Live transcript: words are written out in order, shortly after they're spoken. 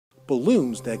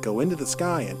balloons that go into the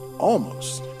sky and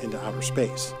almost into outer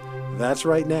space. That's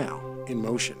right now, in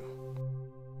motion.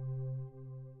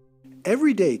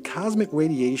 Everyday cosmic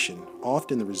radiation,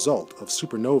 often the result of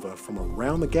supernova from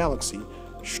around the galaxy,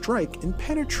 strike and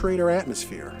penetrate our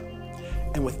atmosphere.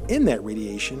 And within that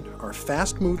radiation are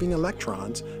fast-moving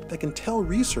electrons that can tell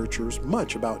researchers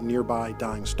much about nearby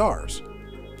dying stars.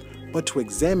 But to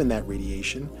examine that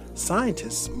radiation,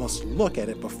 scientists must look at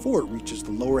it before it reaches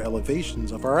the lower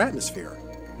elevations of our atmosphere.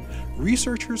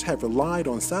 Researchers have relied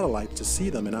on satellites to see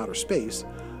them in outer space,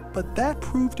 but that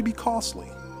proved to be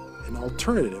costly. An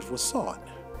alternative was sought.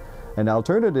 An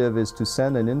alternative is to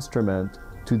send an instrument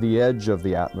to the edge of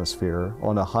the atmosphere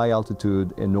on a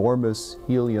high-altitude, enormous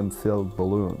helium-filled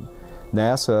balloon.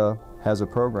 NASA has a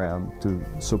program to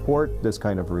support this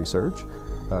kind of research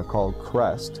called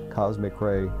CREST, Cosmic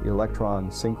Ray Electron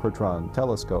Synchrotron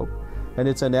Telescope, and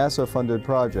it's a NASA-funded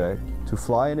project to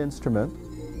fly an instrument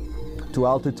to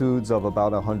altitudes of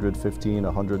about 115,000,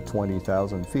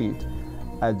 120,000 feet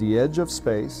at the edge of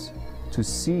space to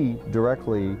see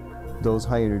directly those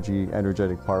high-energy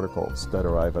energetic particles that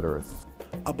arrive at Earth.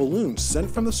 A balloon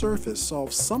sent from the surface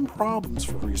solves some problems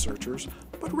for researchers,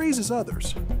 but raises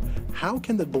others. How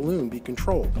can the balloon be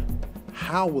controlled?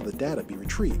 How will the data be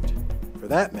retrieved? For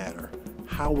that matter,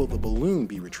 how will the balloon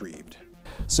be retrieved?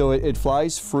 So it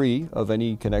flies free of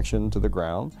any connection to the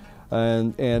ground.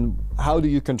 And how do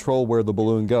you control where the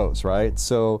balloon goes, right?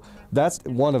 So that's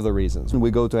one of the reasons. We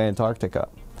go to Antarctica.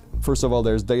 First of all,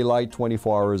 there's daylight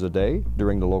 24 hours a day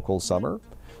during the local summer.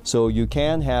 So you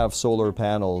can have solar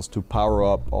panels to power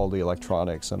up all the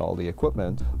electronics and all the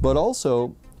equipment. But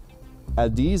also,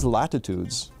 at these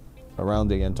latitudes around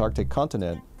the Antarctic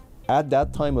continent, at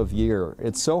that time of year,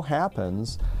 it so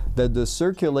happens that the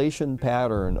circulation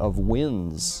pattern of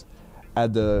winds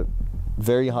at the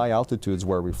very high altitudes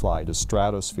where we fly, the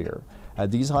stratosphere,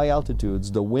 at these high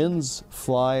altitudes, the winds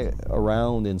fly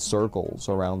around in circles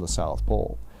around the South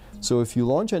Pole. So if you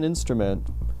launch an instrument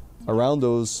around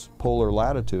those polar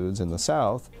latitudes in the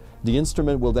south, the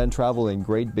instrument will then travel in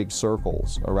great big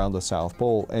circles around the South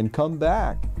Pole and come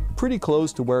back pretty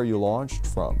close to where you launched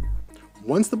from.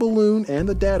 Once the balloon and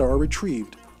the data are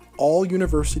retrieved, all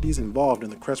universities involved in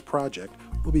the CREST project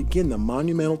will begin the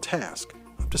monumental task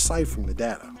of deciphering the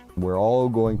data. We're all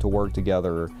going to work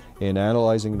together in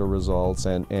analyzing the results,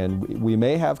 and we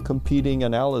may have competing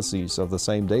analyses of the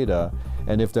same data,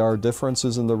 and if there are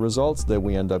differences in the results that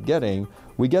we end up getting,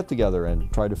 we get together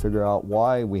and try to figure out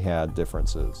why we had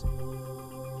differences.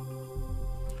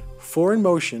 For In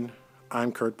Motion,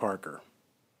 I'm Kurt Parker.